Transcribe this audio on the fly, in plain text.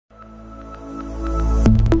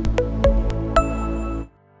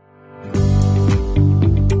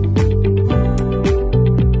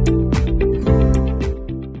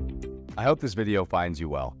hope this video finds you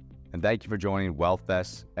well, and thank you for joining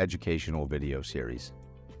WealthVest's educational video series.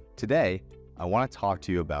 Today, I want to talk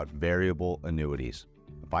to you about variable annuities,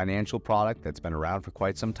 a financial product that's been around for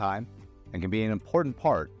quite some time and can be an important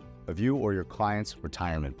part of you or your client's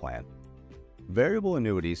retirement plan. Variable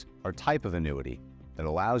annuities are a type of annuity that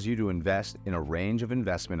allows you to invest in a range of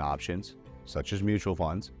investment options, such as mutual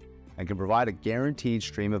funds, and can provide a guaranteed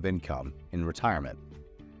stream of income in retirement.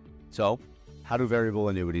 So, how do variable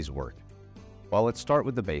annuities work? Well, let's start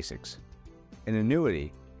with the basics. An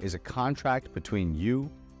annuity is a contract between you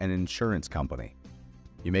and an insurance company.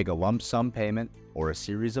 You make a lump sum payment or a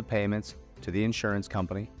series of payments to the insurance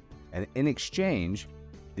company, and in exchange,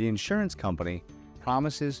 the insurance company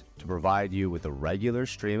promises to provide you with a regular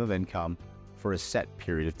stream of income for a set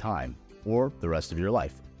period of time, or the rest of your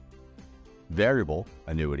life. Variable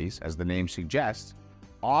annuities, as the name suggests,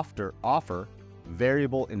 offer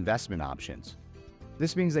variable investment options.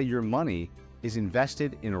 This means that your money is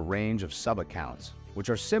invested in a range of sub-accounts,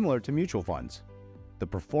 which are similar to mutual funds. The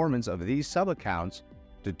performance of these sub-accounts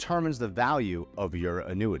determines the value of your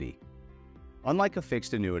annuity. Unlike a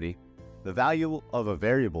fixed annuity, the value of a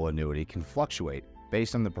variable annuity can fluctuate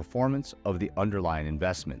based on the performance of the underlying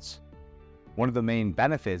investments. One of the main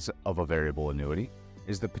benefits of a variable annuity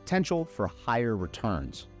is the potential for higher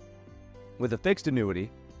returns. With a fixed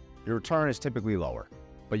annuity, your return is typically lower,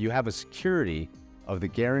 but you have a security of the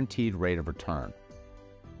guaranteed rate of return.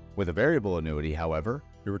 With a variable annuity, however,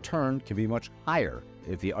 your return can be much higher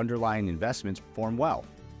if the underlying investments perform well.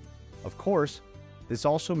 Of course, this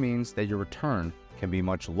also means that your return can be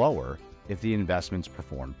much lower if the investments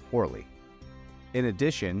perform poorly. In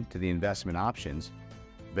addition to the investment options,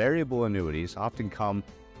 variable annuities often come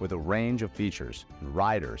with a range of features and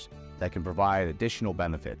riders that can provide additional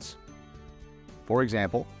benefits. For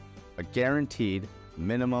example, a guaranteed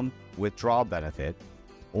minimum withdrawal benefit,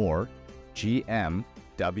 or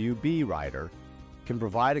GMWB rider, can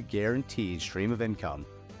provide a guaranteed stream of income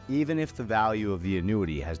even if the value of the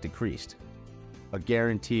annuity has decreased. A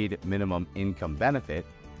guaranteed minimum income benefit,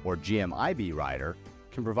 or GMIB rider,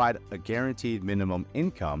 can provide a guaranteed minimum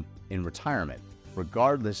income in retirement,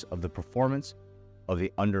 regardless of the performance of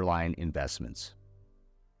the underlying investments.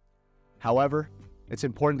 However, it's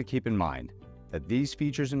important to keep in mind that these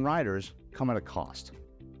features and riders come at a cost.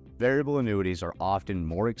 Variable annuities are often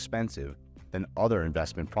more expensive than other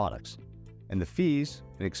investment products, and the fees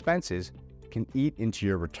and expenses can eat into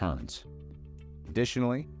your returns.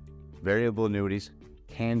 Additionally, variable annuities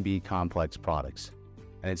can be complex products,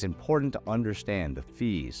 and it's important to understand the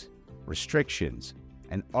fees, restrictions,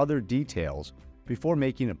 and other details before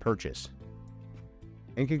making a purchase.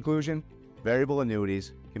 In conclusion, variable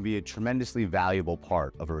annuities can be a tremendously valuable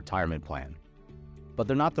part of a retirement plan, but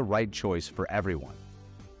they're not the right choice for everyone.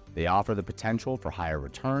 They offer the potential for higher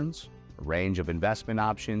returns, a range of investment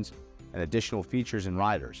options, and additional features and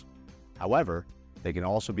riders. However, they can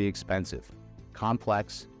also be expensive,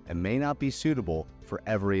 complex, and may not be suitable for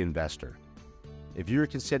every investor. If you're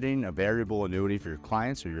considering a variable annuity for your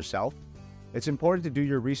clients or yourself, it's important to do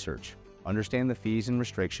your research, understand the fees and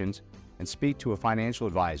restrictions, and speak to a financial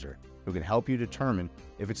advisor who can help you determine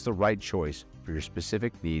if it's the right choice for your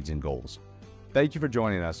specific needs and goals. Thank you for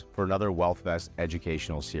joining us for another WealthVest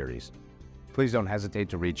educational series. Please don't hesitate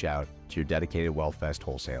to reach out to your dedicated WealthVest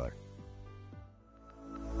wholesaler.